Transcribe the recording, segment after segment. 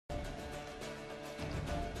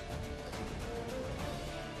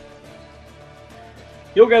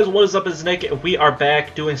Yo guys, what is up? It's Nick, and we are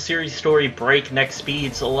back doing series story breakneck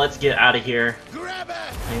speed, so let's get out of here.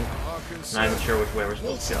 I'm not even sure which way we're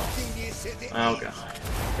supposed to go. Oh god.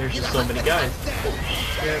 There's just so many guys. Oh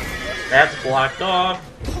shit. That's blocked off.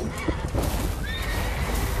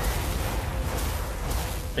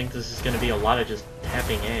 I think this is gonna be a lot of just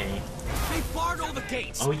tapping A.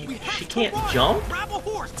 Oh, she can't jump?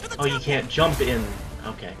 Oh, you can't jump in.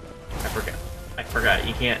 Okay. I forgot.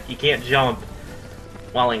 You can't jump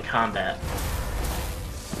while in combat.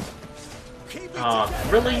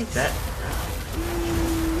 Really? That...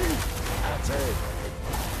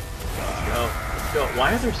 Let's go.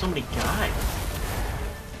 Why are there so many guys?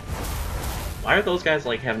 Why are those guys,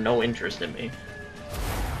 like, have no interest in me?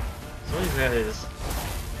 Some of these guys...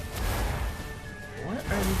 What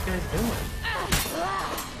are these guys doing?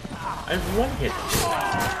 I just one hit.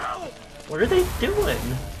 What are they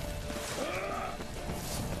doing?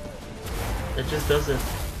 That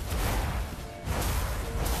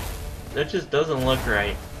just doesn't look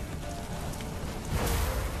right.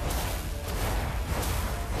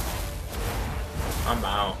 I'm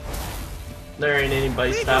out. There ain't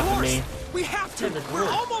anybody stopping me. We have to. We're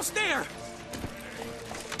almost there.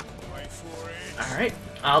 Alright,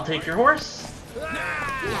 I'll take your horse.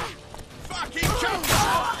 Fucking jump!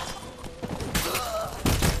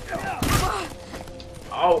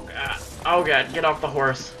 Oh god. Oh god, get off the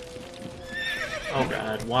horse. Oh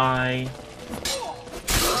god, why?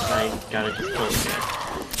 I gotta just kill this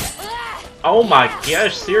guy. Oh my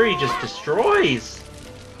gosh, Siri just destroys!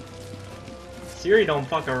 Siri don't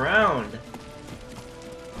fuck around.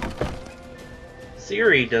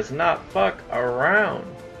 Siri does not fuck around.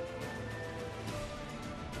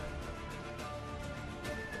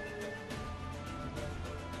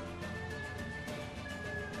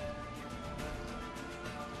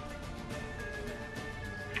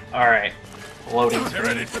 Alright. Loading. They're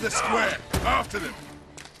ready for the square. After them.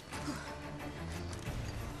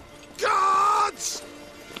 Guards!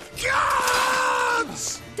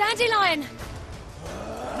 Guards! Dandelion!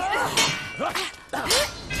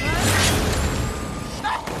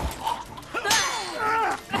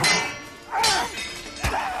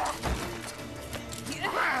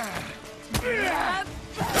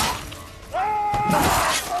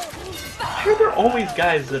 Sure, there are always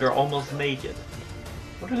guys that are almost naked.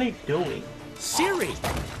 What are they doing? Siri!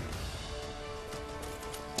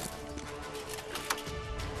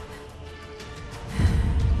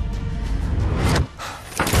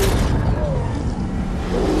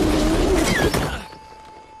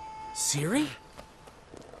 Siri?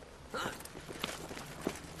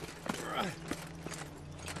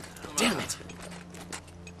 Damn it!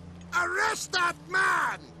 Arrest that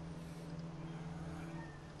man!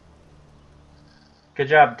 Good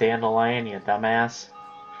job, Dandelion, you dumbass.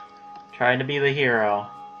 Trying to be the hero.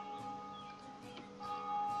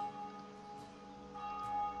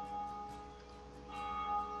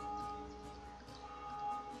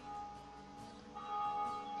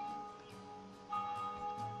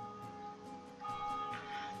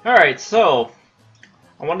 Alright, so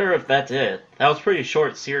I wonder if that's it. That was a pretty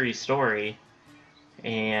short series story.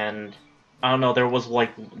 And I don't know, there was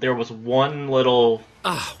one little...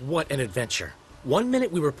 Ah, what an adventure. 1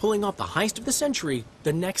 minute we were pulling off the heist of the century,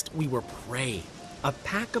 the next we were prey. A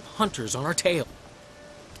pack of hunters on our tail.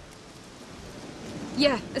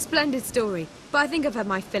 Yeah, a splendid story, but I think I've had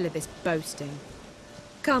my fill of this boasting.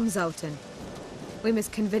 Come, Zoltan. We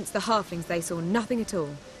must convince the halflings they saw nothing at all.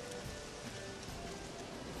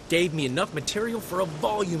 Gave me enough material for a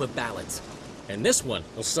volume of ballads. And this one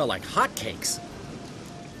will sell like hotcakes.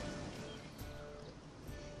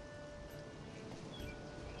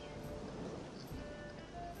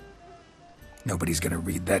 Nobody's gonna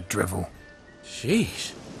read that drivel.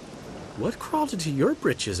 Sheesh. What crawled into your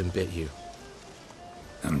britches and bit you?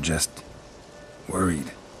 I'm just...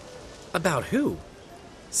 worried. About who?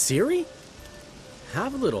 Ciri?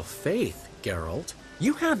 Have a little faith, Geralt.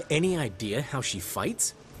 You have any idea how she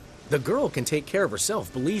fights? The girl can take care of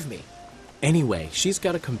herself, believe me. Anyway, she's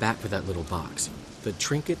got to come back for that little box. The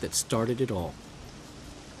trinket that started it all.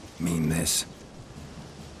 Mean this?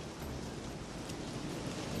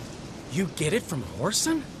 You get it from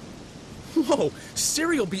Whoreson? Whoa,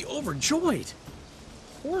 Ciri'll be overjoyed.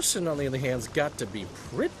 Whoreson, on the other hand, has got to be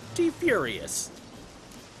pretty furious.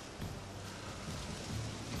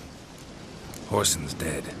 Whoreson's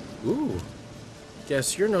dead. Ooh,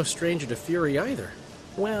 guess you're no stranger to fury either.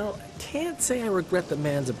 Well, can't say I regret the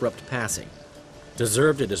man's abrupt passing.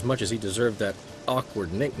 Deserved it as much as he deserved that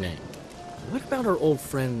awkward nickname. What about our old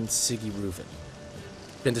friend Siggy Reuven?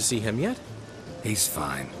 Been to see him yet? He's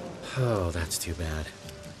fine. Oh, that's too bad.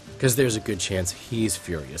 Because there's a good chance he's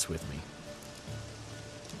furious with me.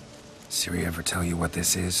 Ciri ever tell you what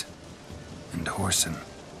this is? And Whoreson,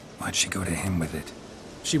 why'd she go to him with it?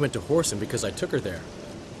 She went to Whoreson because I took her there.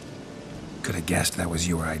 Could have guessed that was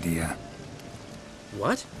your idea.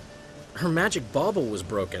 What? Her magic bauble was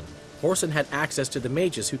broken. Whoreson had access to the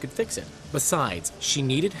mages who could fix it. Besides, she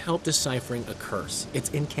needed help deciphering a curse.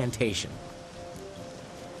 It's incantation.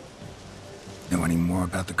 Know any more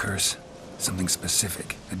about the curse? Something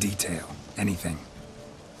specific, a detail, anything?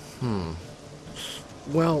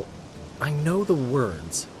 Well, I know the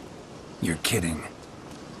words. You're kidding.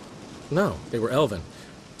 No, they were Elven.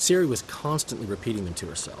 Ciri was constantly repeating them to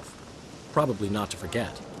herself. Probably not to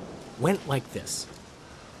forget. Went like this.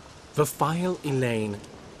 Vafile Elaine,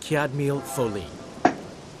 Kiadmil Foli.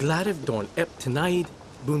 Gladiv Dorn Ep Tenaid,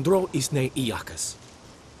 Bundro Isne Iakas.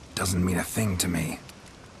 Doesn't mean a thing to me.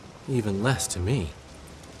 Even less to me.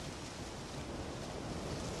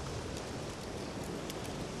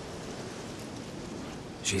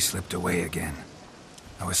 She slipped away again.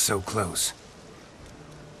 I was so close.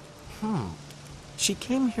 She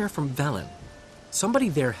came here from Velen. Somebody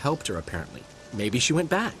there helped her, apparently. Maybe she went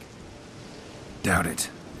back. Doubt it.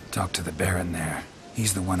 Talked to the Baron there.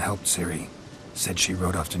 He's the one helped Ciri. Said she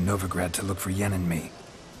rode off to Novigrad to look for Yen and me.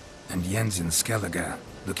 And Yen's in Skellige,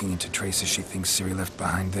 looking into traces she thinks Ciri left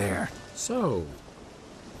behind there. So...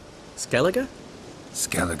 Skellige?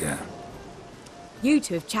 Skellige. You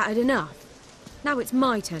two have chatted enough. Now it's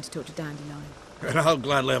my turn to talk to Dandelion. And I'll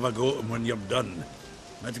gladly have a go at him when you're done.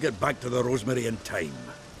 Let's get back to the Rosemary in time.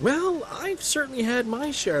 Well, I've certainly had my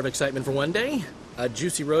share of excitement for one day. A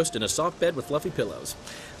juicy roast in a soft bed with fluffy pillows.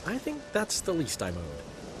 I think that's the least I'm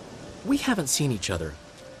owed. We haven't seen each other,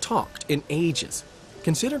 talked, in ages.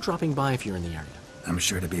 Consider dropping by if you're in the area. I'm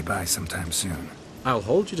sure to be by sometime soon. I'll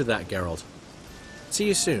hold you to that, Geralt. See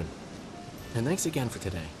you soon. And thanks again for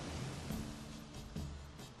today.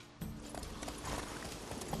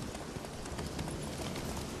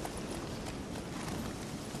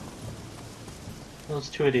 Those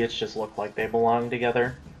two idiots just look like they belong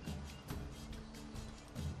together.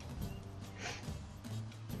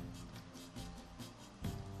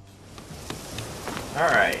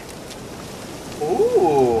 Alright.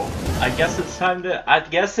 Ooh! I guess it's time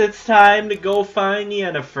to go find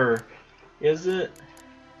Yennefer. Is it?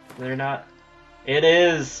 They're not. It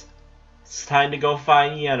is! It's time to go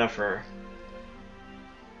find Yennefer.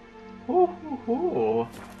 Ooh.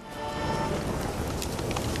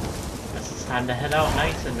 Guess it's time to head out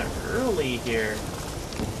nice and early here.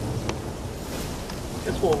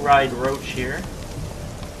 Guess we'll ride Roach here.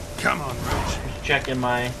 Come on, Roach. Checking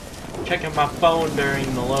my phone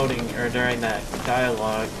during the loading, or during that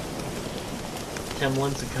dialogue. Tim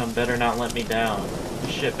Lincecum better not let me down.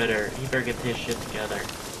 He better get his shit together.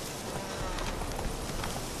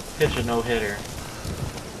 Pitch a no-hitter.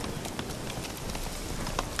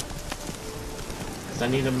 Cause I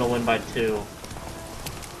need him to win by 2.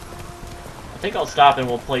 I think I'll stop and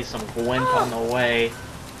we'll play some Gwent on the way,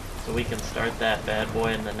 so we can start that bad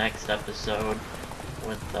boy in the next episode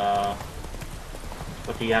with the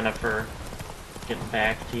Yennefer. Getting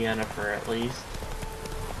back to Yennefer at least.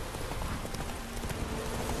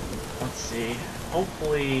 Let's see.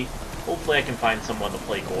 Hopefully I can find someone to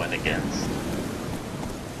play Gwent against.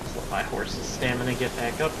 Just let my horse's stamina get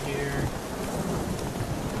back up here.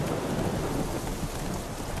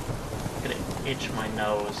 I'm gonna itch my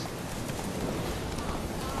nose.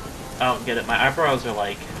 I don't get it. My eyebrows are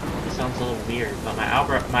like, it sounds a little weird, but my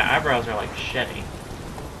eyebrows are like shedding.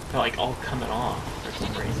 They're like all coming off for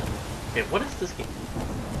some reason. Okay, what is this game?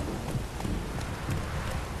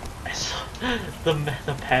 The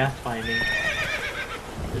pathfinding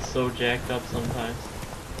is so jacked up sometimes.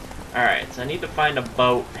 Alright, so I need to find a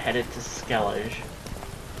boat headed to Skellige.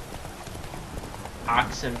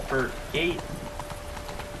 Oxenfurt Gate.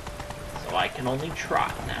 So I can only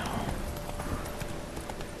trot now.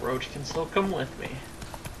 Roach can still come with me.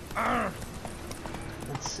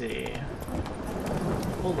 Let's see.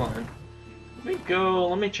 Hold on.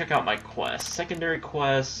 Let me check out my quests. Secondary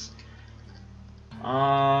quests.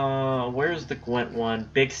 Where's the Gwent one?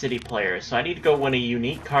 Big city players. So I need to go win a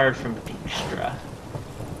unique card from Dijkstra.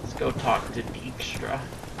 Let's go talk to Dijkstra.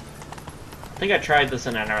 I think I tried this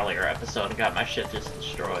in an earlier episode and got my shit just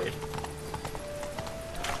destroyed.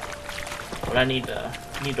 But I need to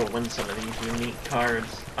win some of these unique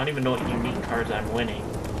cards. I don't even know what unique cards I'm winning.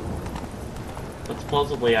 But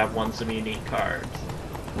supposedly I've won some unique cards.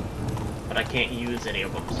 But I can't use any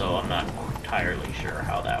of them, so I'm not entirely sure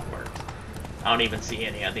how that works. I don't even see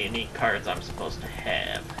any of the unique cards I'm supposed to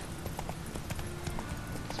have.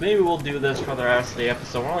 So maybe we'll do this for the rest of the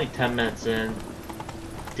episode. We're only 10 minutes in.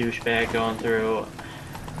 douchebag going through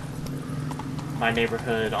my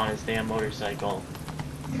neighborhood on his damn motorcycle.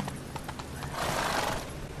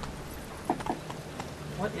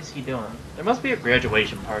 What is he doing? There must be a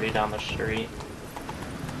graduation party down the street.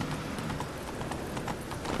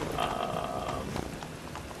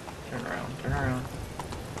 Turn around, turn around.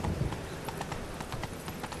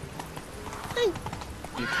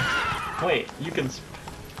 Wait, you can...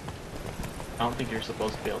 I don't think you're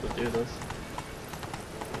supposed to be able to do this.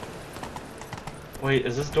 Wait,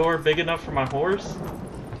 is this door big enough for my horse?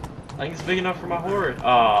 I think it's big enough for my horse.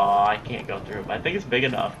 Oh, I can't go through, but I think it's big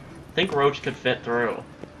enough. I think Roach could fit through.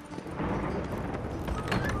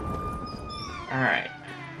 Alright.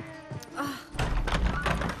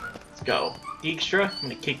 Let's go. Dijkstra, I'm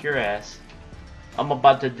gonna kick your ass. I'm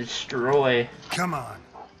about to destroy. Come on.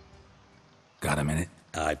 Got a minute?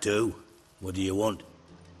 I do. What do you want?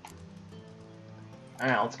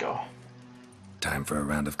 Alright, let's go. Time for a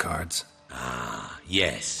round of cards? Ah,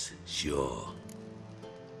 yes, sure.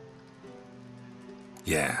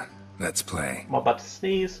 Yeah, let's play. I'm about to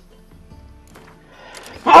sneeze.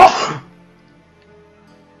 Oh!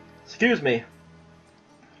 Excuse me.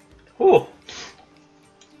 Whew.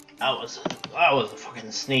 That was a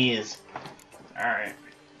fucking sneeze. Alright.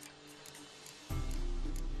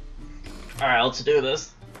 Alright, let's do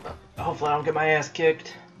this. Hopefully I don't get my ass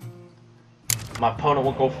kicked. My opponent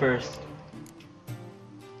will go first.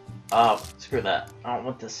 Oh, screw that. I don't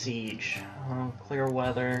want the siege. Clear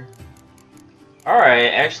weather.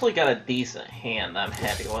 Alright, actually got a decent hand that I'm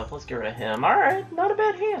happy with. Let's get rid of him. Alright, not a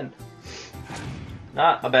bad hand.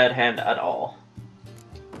 Not a bad hand at all.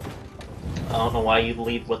 I don't know why you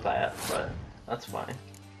lead with that, but that's fine.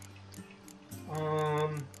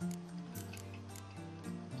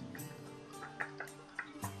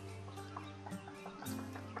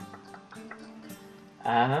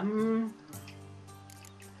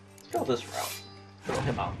 Let's go this route. Throw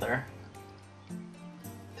him out there.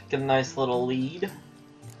 Take a nice little lead.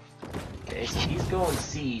 Okay, so he's going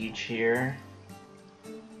siege here.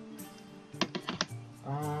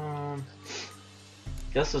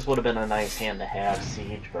 Guess this would have been a nice hand to have,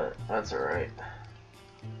 siege, but that's alright.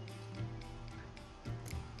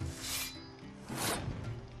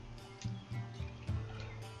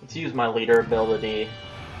 Let's use my leader ability.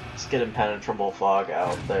 Let's get impenetrable fog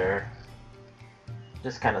out there.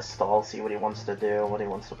 Just kind of stall, see what he wants to do, what he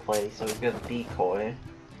wants to play. So he's got a decoy.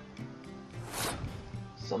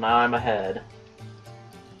 So now I'm ahead.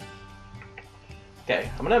 Okay,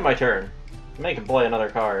 I'm gonna end my turn. Make him play another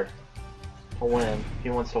card to win. If he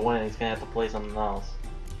wants to win, he's gonna have to play something else.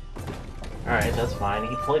 Alright, that's fine.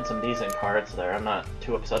 He played some decent cards there. I'm not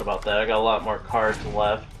too upset about that. I got a lot more cards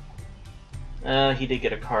left. He did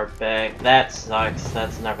get a card back. That sucks.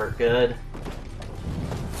 That's never good.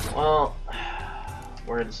 Well,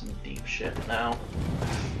 we're in some deep shit now.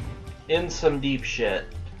 In some deep shit.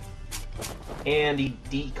 And he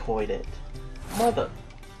decoyed it. Mother.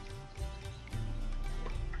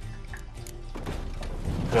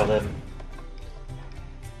 Well then,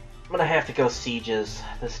 I'm gonna have to go sieges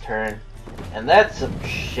this turn. And that's some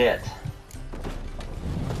shit.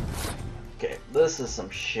 Okay, this is some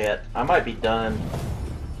shit. I might be done.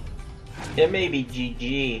 It may be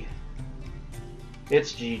GG.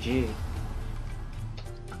 It's GG.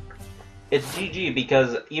 It's GG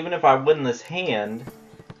because even if I win this hand,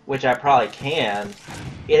 which I probably can,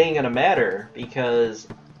 it ain't gonna matter because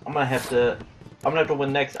I'm gonna have to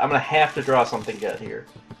win next. I'm gonna have to draw something good here.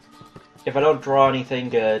 If I don't draw anything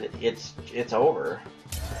good, it's over.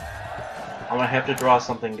 I'm gonna have to draw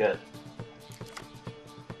something good.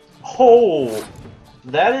 Oh,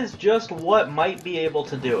 that is just what might be able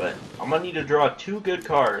to do it. I'm gonna need to draw 2 good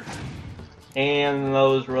cards, and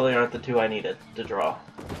those really aren't the 2 I needed to draw.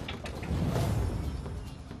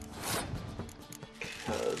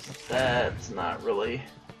 Because that's not really...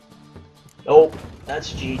 Oh,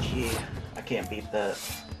 that's GG. I can't beat that.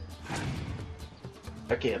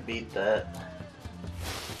 I can't beat that.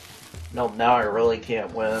 No, now I really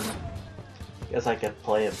can't win. Guess I could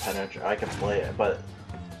play and penetrate. I can play it, but...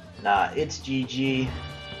 Nah, it's GG.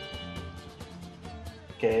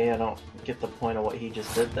 Okay, I don't get the point of what he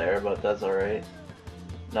just did there, but that's alright.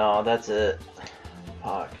 No, that's it.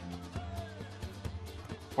 Fuck.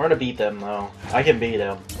 We're gonna beat them, though. I can beat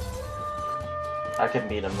him. I can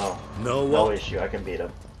beat him, though. No issue, I can beat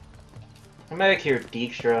him. Come back here,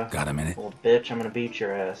 Dijkstra. Got a minute? Little bitch, I'm gonna beat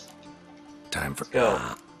your ass. Time for... Let's go.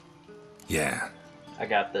 Yeah. I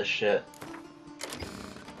got this shit.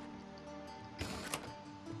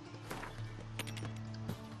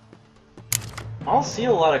 I'll see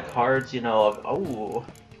a lot of cards, you know, of... Oh.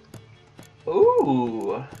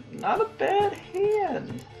 Ooh, not a bad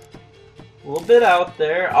hand. A little bit out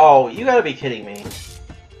there. Oh, you gotta be kidding me.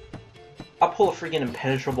 I'll pull a freaking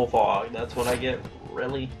impenetrable fog. That's what I get?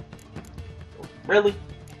 Really? Really?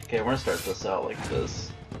 Okay, we're gonna start this out like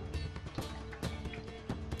this.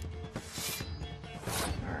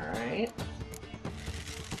 Alright.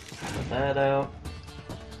 Put that out.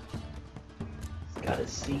 He's got his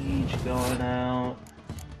siege going out.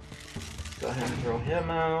 Go ahead and throw him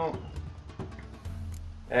out.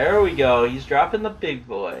 There we go. He's dropping the big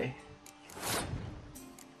boy.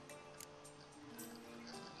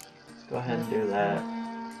 Let's go ahead and do that.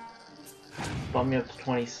 Bump me up to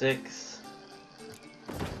 26.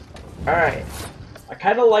 Alright. I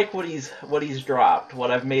kinda like what he's dropped,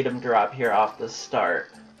 what I've made him drop here off the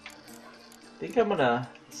start. I think I'm gonna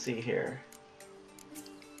see here.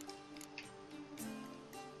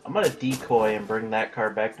 I'm gonna decoy and bring that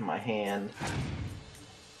card back to my hand.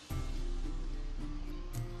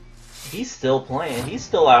 He's still playing. He's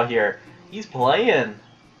still out here. He's playing.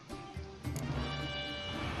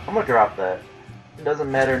 I'm gonna drop that. It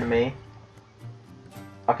doesn't matter to me.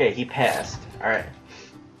 Okay, he passed. Alright.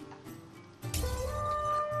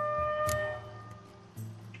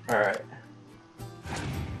 Alright.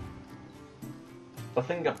 I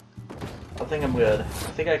think I'm good. I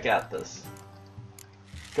think I got this.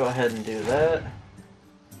 Go ahead and do that.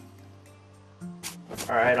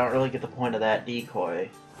 Alright, I don't really get the point of that decoy.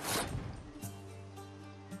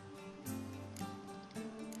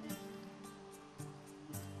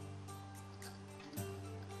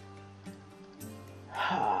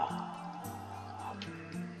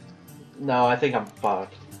 No, I think I'm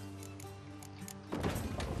fucked.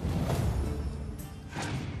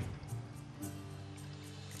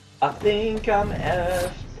 I think I'm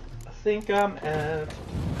effed. I think I'm effed.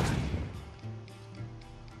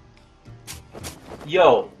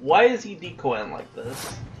 Yo, why is he decoying like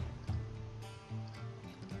this?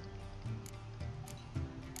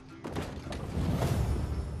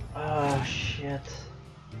 Oh shit.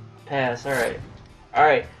 Pass, alright.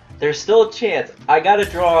 Alright, there's still a chance. I gotta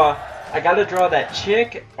draw that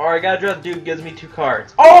chick, or I gotta draw the dude who gives me 2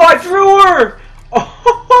 cards. Oh, I drew her!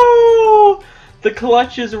 Oh, the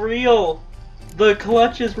clutch is real. The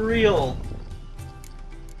clutch is real.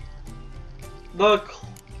 The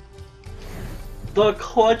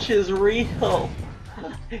clutch is real.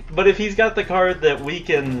 But if he's got the card that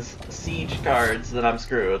weakens siege cards, then I'm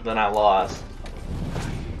screwed. Then I lost.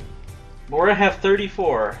 But we're gonna have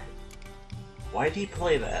 34. Why'd he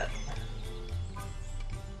play that?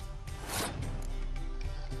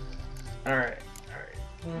 Alright, alright.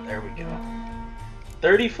 There we go.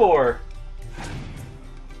 34.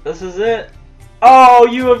 This is it. Oh,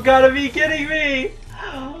 you have got to be kidding me!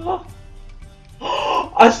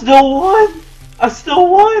 I still won! I still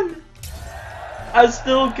won! I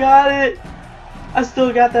still got it! I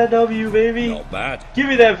still got that W, baby! Not bad. Give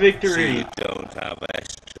me that See, victory! you don't have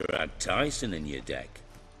extra Tyson in your deck.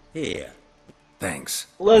 Here. Thanks.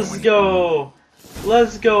 Let's go!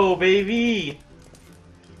 Let's go, baby!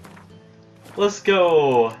 Let's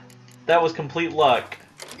go! That was complete luck.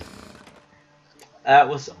 That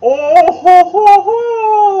was... Oh ho ho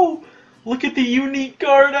ho! Look at the unique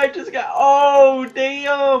card I just got! Oh,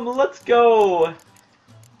 damn! Let's go!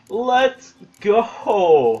 Let's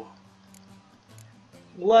go!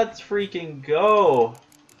 Let's freaking go!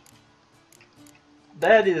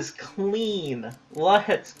 That is clean!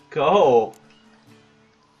 Let's go!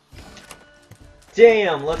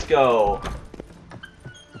 Damn, let's go!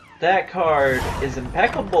 That card is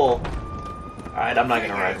impeccable! Alright, I'm not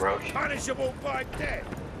gonna ride Roach. Punishable by death.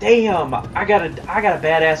 Damn! I got a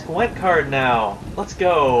badass GWENT card now! Let's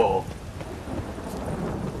go!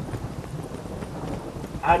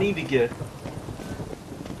 I need to get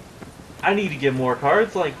more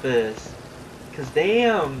cards like this. Cause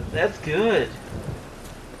damn, that's good.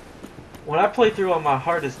 When I play through on my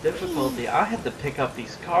hardest difficulty, I had to pick up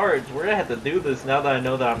these cards. We're gonna have to do this now that I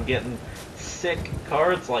know that I'm getting sick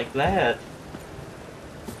cards like that.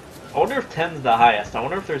 I wonder if 10's the highest. I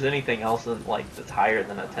wonder if there's anything else in, like, that's higher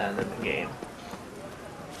than a 10 in the game.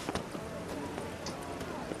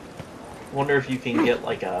 I wonder if you can get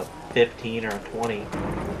like a 15 or a 20.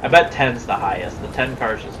 I bet 10's the highest. The 10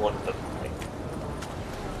 cards just look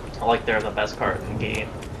like they're the best card in the game.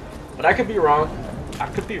 But I could be wrong. I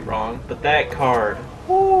could be wrong. But that card,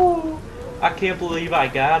 whoo, I can't believe I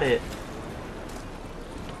got it.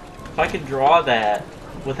 If I can draw that,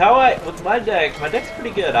 with my deck's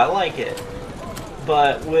pretty good. I like it.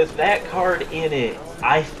 But with that card in it,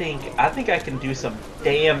 I think I can do some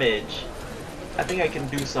damage. I think I can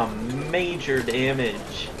do some major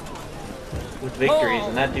damage. with victories,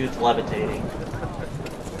 and that dude's levitating.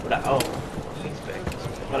 But oh, he's big.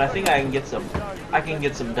 But I think I can get some. I can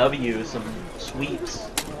get some W's, some sweeps.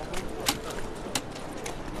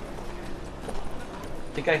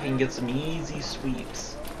 I think I can get some easy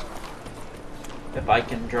sweeps if I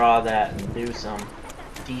can draw that and do some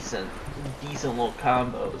decent little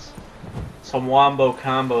combos. Some wombo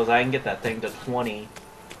combos. I can get that thing to 20.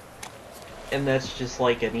 And that's just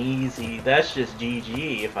like an easy, that's just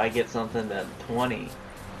GG if I get something to 20.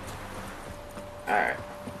 Alright.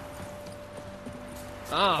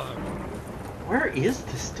 Where is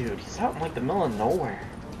this dude? He's out in like the middle of nowhere.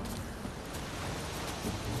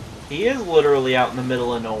 He is literally out in the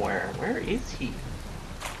middle of nowhere. Where is he?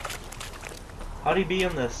 How'd he be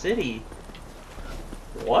in the city?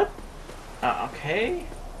 What? Okay.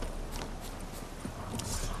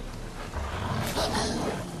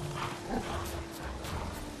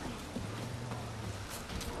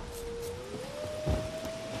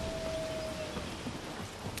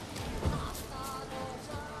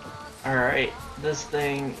 Alright, this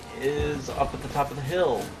thing is up at the top of the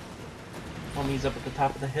hill. Homie's up at the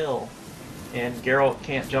top of the hill. And Geralt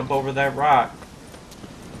can't jump over that rock.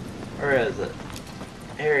 Where is it?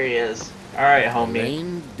 Here he is. Alright,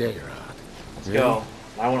 homie. Let's go.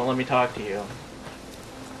 Why won't it let me talk to you?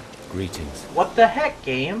 Greetings. What the heck,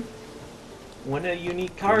 game? Win a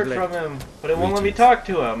unique card from him, but it won't let me talk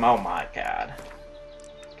to him. Oh my god.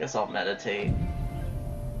 Guess I'll meditate.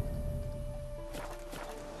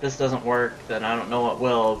 If this doesn't work, then I don't know what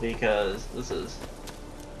will, because this is...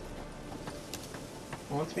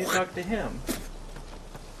 It wants me to talk to him.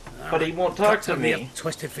 But he won't talk to me.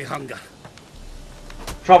 Twisted for hunger.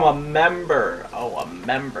 From a member. Oh, a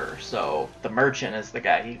member. So the merchant is the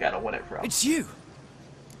guy you gotta win it from. It's you.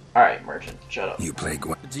 Alright, merchant, shut up. You play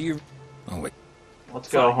Gwent. Do you? Oh wait. Let's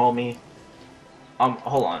go, homie.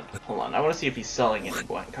 Hold on. I wanna see if he's selling any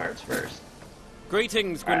Gwent cards first.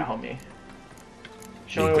 Greetings, Alright, homie.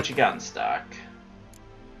 Show me what you got in stock.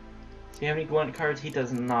 Does he have any Gwent cards? He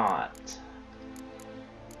does not.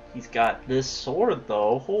 He's got this sword,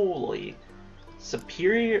 though. Holy.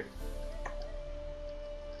 Superior...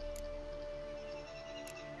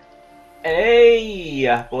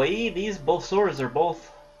 Hey! Boy, these both swords are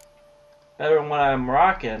both better than what I'm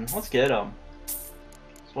rocking. Let's get them.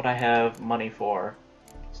 That's what I have money for.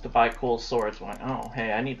 Is to buy cool swords. Oh,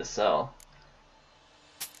 hey, I need to sell.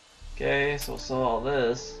 Okay, so we'll sell all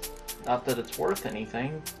this. Not that it's worth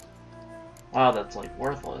anything. Wow, that's like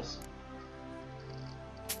worthless.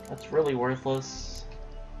 That's really worthless.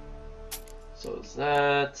 So is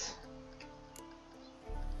that.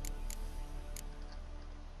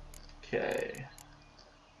 Okay.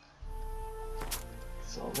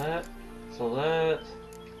 Sell that. Sell that.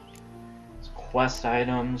 It's quest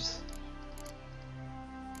items.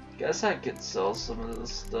 Guess I could sell some of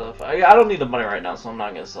this stuff. I don't need the money right now, so I'm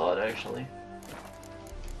not gonna sell it actually.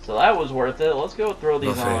 So that was worth it. Let's go throw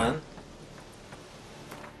these on.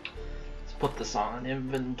 Let's put this on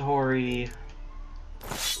inventory.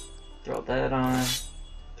 Throw that on.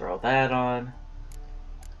 Throw that on.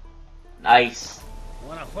 Nice.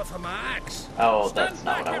 Want a whiff of my axe? Oh, that's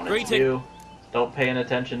not what I wanted to do. Don't pay any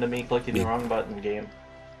attention to me clicking the wrong button, game.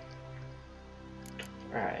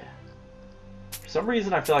 Alright. For some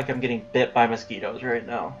reason, I feel like I'm getting bit by mosquitoes right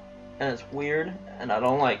now. And it's weird, and I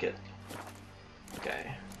don't like it.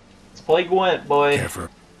 Okay. Let's play Gwent, boy. Careful.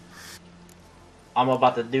 I'm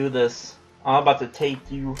about to do this. I'm about to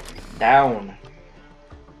take you down.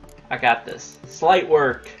 I got this. Slight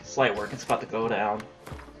work. Slight work. It's about to go down.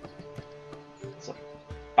 It's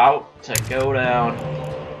about to go down.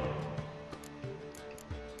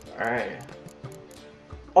 Alright.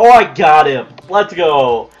 Oh, I got him! Let's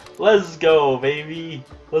go! Let's go, baby!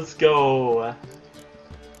 Let's go!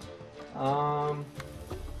 Let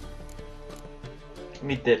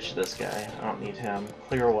me ditch this guy. I don't need him.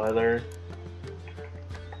 Clear weather.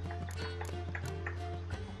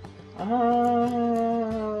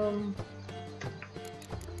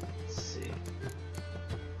 Let's see.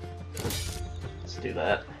 Let's do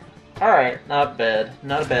that. Alright, not bad.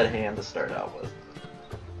 Not a bad hand to start out with.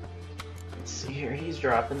 Let's see here, he's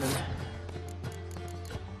dropping them.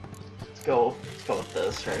 Let's go with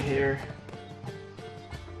this right here.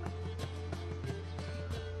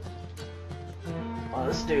 Oh,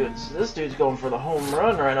 this dude's going for the home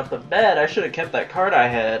run right off the bat. I should have kept that card I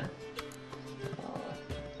had.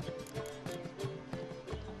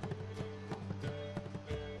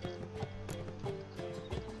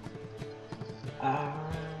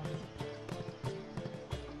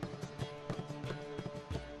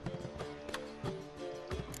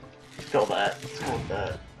 Let's go with that. Let's go with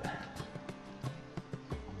that.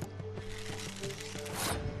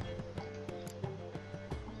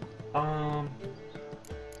 I'm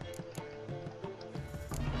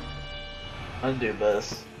gonna do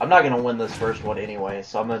this. I'm not gonna win this first one anyway,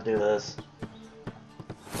 so I'm gonna do this.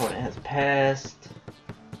 Opponent has passed.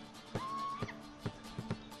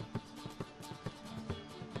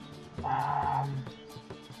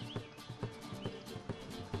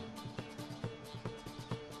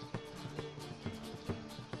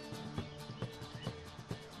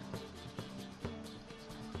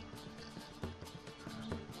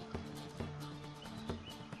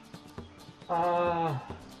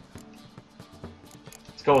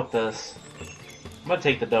 Let's go with this. I'm gonna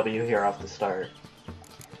take the W here off the start.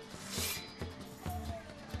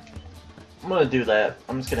 I'm gonna do that.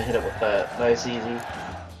 I'm just gonna hit it with that. Nice, easy.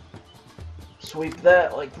 Sweep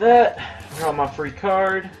that like that. Draw my free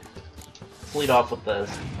card. Let's lead off with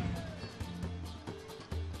this.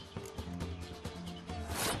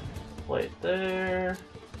 Play it there.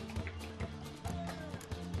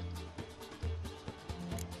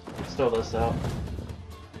 Let's throw this out.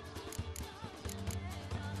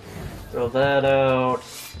 Throw that out.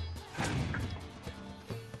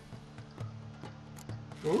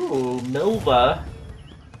 Ooh, Nova.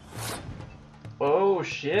 Oh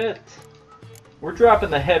shit. We're dropping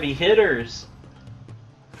the heavy hitters.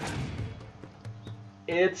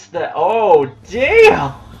 It's the... Oh,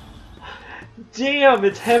 damn! Damn,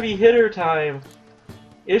 it's heavy hitter time.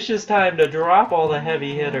 It's just time to drop all the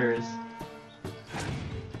heavy hitters.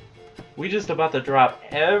 We just about to drop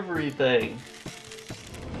everything.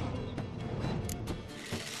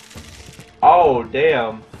 Oh,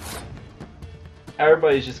 damn.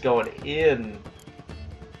 Everybody's just going in.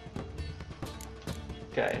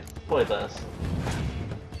 Okay, play this.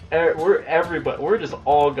 We're just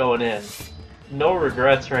all going in. No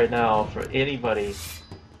regrets right now for anybody.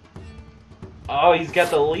 Oh, he's got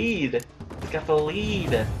the lead. He's got the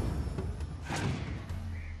lead.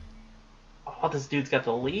 Oh, this dude's got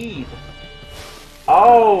the lead.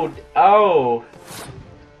 Oh, oh.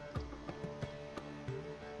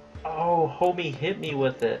 Oh, homie hit me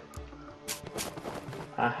with it.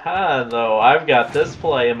 Aha, though. I've got this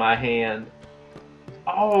play in my hand.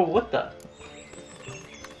 Oh, what the?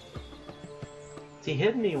 What's he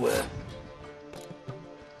hitting me with?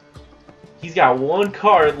 He's got one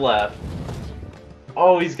card left.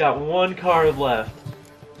 Oh, he's got one card left.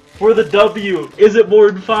 For the W. Is it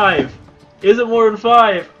more than 5? Is it more than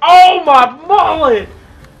 5? Oh, my mullet!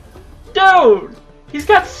 Dude! He's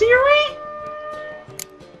got Siri?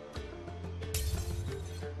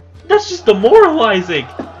 That's just demoralizing.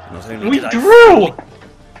 We drew!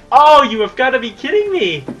 Oh, you have got to be kidding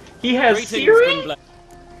me. He has Siri?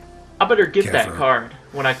 I better get that card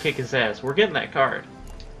when I kick his ass. We're getting that card.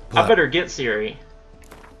 I better get Siri.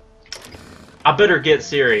 I better get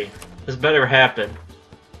Siri. This better happen.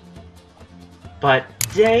 But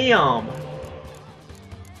damn!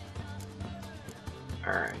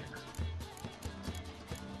 Alright.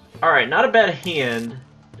 Alright, not a bad hand.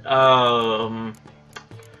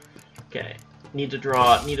 Okay. Need to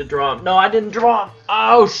draw. Need to draw. No, I didn't draw him.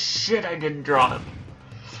 Oh shit, I didn't draw him.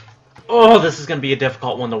 Oh, this is gonna be a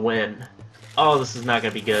difficult one to win. Oh, this is not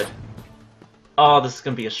gonna be good. Oh, this is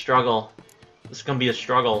gonna be a struggle. This is gonna be a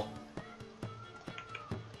struggle.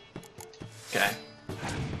 Okay.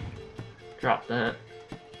 Drop that.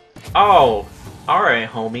 Oh! Alright,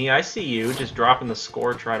 homie, I see you. Just dropping the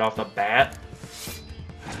scorch right off the bat.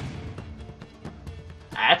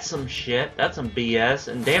 That's some shit. That's some BS.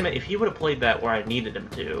 And damn it, if he would have played that where I needed him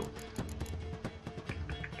to.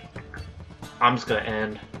 I'm just gonna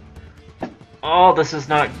end. Oh, this is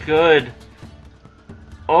not good.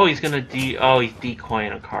 Oh, he's gonna he's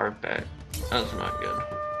decoying a card back. That's not good.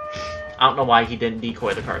 I don't know why he didn't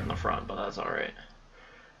decoy the card in the front, but that's alright.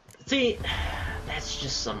 See, that's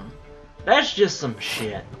just some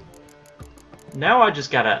shit. Now I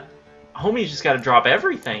just gotta... Homie's just gotta drop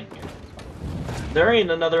everything. There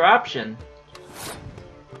ain't another option.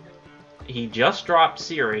 He just dropped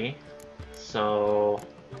Siri, so...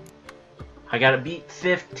 I gotta beat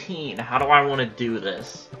 15. How do I want to do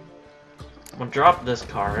this? I'm gonna drop this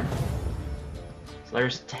card. So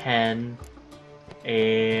there's 10.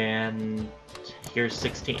 And here's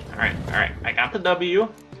 16. Alright, alright. I got the W.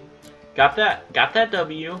 Got that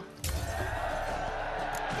W.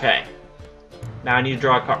 Okay. Now I need to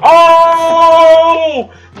draw a card.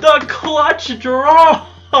 Oh! The clutch draw!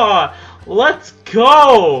 Let's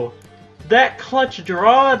go! That clutch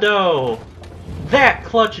draw, though. That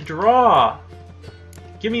clutch draw.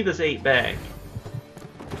 Give me this 8 bag.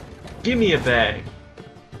 Give me a bag.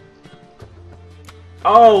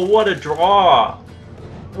 Oh, what a draw.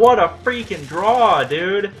 What a freaking draw,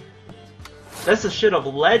 dude. That's the shit of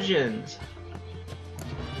legends.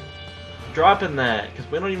 dropping that, because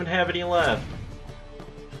we don't even have any left.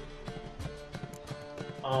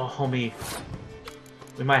 Oh, homie.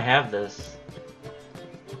 We might have this.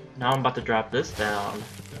 Now I'm about to drop this down.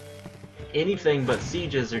 Anything but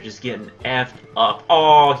sieges are just getting effed up.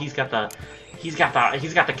 Oh, he's got the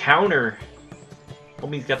counter.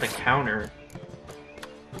 Homie's got the counter.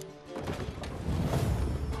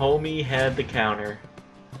 Homie had the counter.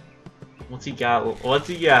 What's he got? What's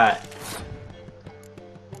he got?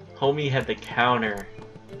 Homie had the counter.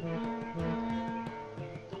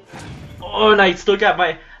 Oh, and I still got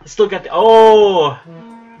the, oh!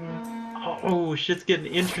 Oh, shit's getting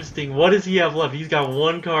interesting. What does he have left? He's got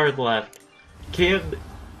one card left.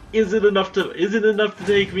 Is it enough to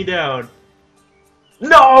take me down?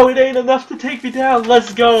 No, it ain't enough to take me down.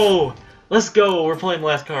 Let's go. Let's go. We're playing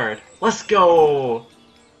last card. Let's go.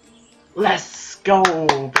 Let's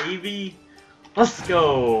go, baby. Let's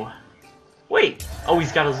go. Wait. Oh,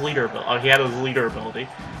 he's got his leader ability. Oh, he had his leader ability.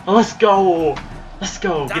 Oh, let's go. Let's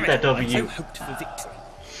go. Get that W. I hoped for victory.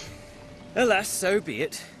 Alas, so be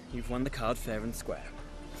it. You've won the card fair and square.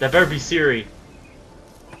 That better be Siri.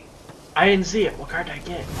 I didn't see it. What card did I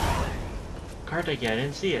get? What card did I get? I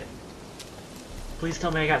didn't see it. Please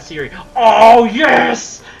tell me I got Siri. Oh,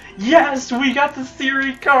 yes! Yes, we got the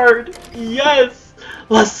Siri card! Yes!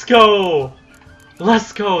 Let's go!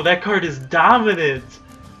 Let's go! That card is dominant!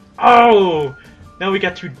 Oh! Now we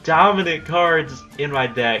got 2 dominant cards in my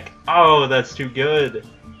deck. Oh, that's too good.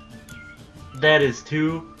 That is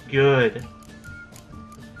too good.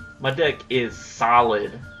 My deck is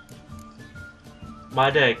solid.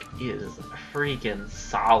 My deck is freaking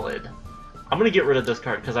solid. I'm gonna get rid of this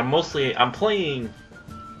card because I'm mostly playing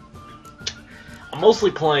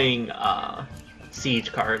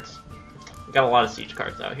siege cards. Got a lot of siege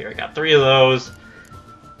cards out here. I got 3 of those,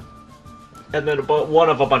 and then one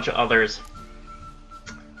of a bunch of others.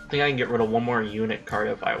 I think I can get rid of one more unit card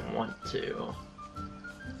if I want to.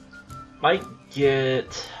 Might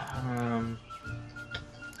get. I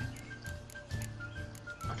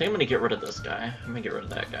think I'm gonna get rid of this guy. I'm gonna get rid of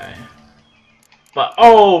that guy. But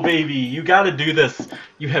oh baby, you gotta do this.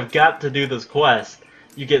 You have got to do this quest.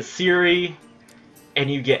 You get Siri,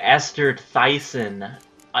 and you get Esther Thyssen.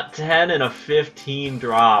 A 10 and a 15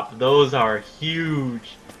 drop. Those are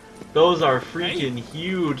huge. Those are freaking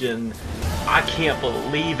huge, and I can't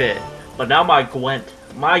believe it. But now my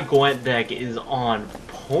Gwent deck is on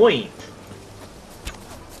point.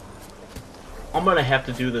 I'm gonna have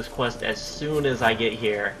to do this quest as soon as I get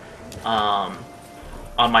here, on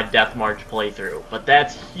my Death March playthrough. But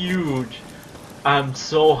that's huge. I'm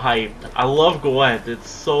so hyped. I love Gwent. It's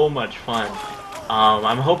so much fun.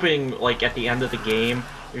 I'm hoping, like, at the end of the game,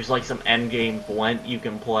 there's like some end game Gwent you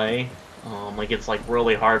can play. Like it's like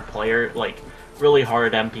really hard really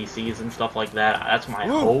hard NPCs and stuff like that. That's my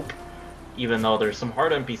hope. Even though there's some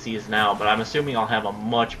hard NPCs now, but I'm assuming I'll have a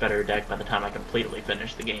much better deck by the time I completely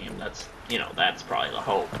finish the game. That's, you know, that's probably the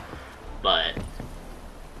hope. But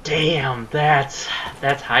damn, that's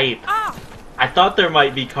hype. I thought there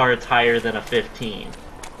might be cards higher than a 15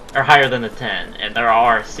 or higher than a 10, and there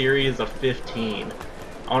are a series of 15.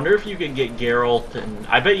 I wonder if you could get Geralt, and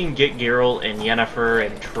I bet you can get Geralt and Yennefer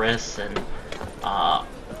and Triss and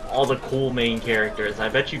all the cool main characters. I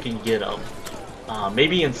bet you can get them.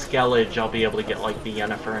 Maybe in Skellige I'll be able to get like the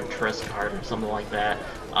Yennefer and Triss card or something like that.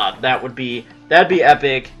 That'd be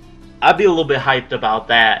epic. I'd be a little bit hyped about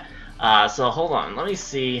that. So hold on, let me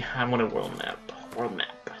see. I want a world map. World map.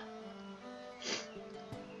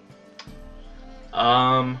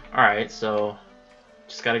 Alright, so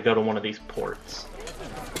just gotta go to one of these ports.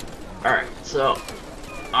 Alright, so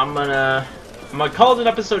I'm gonna call it an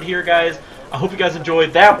episode here, guys. I hope you guys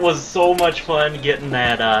enjoyed. That was so much fun getting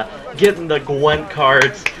that, getting the Gwent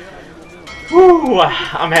cards. Woo!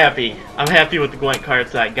 I'm happy. I'm happy with the Gwent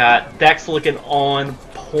cards that I got. Deck's looking on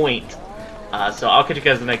point. So I'll catch you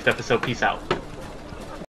guys in the next episode. Peace out.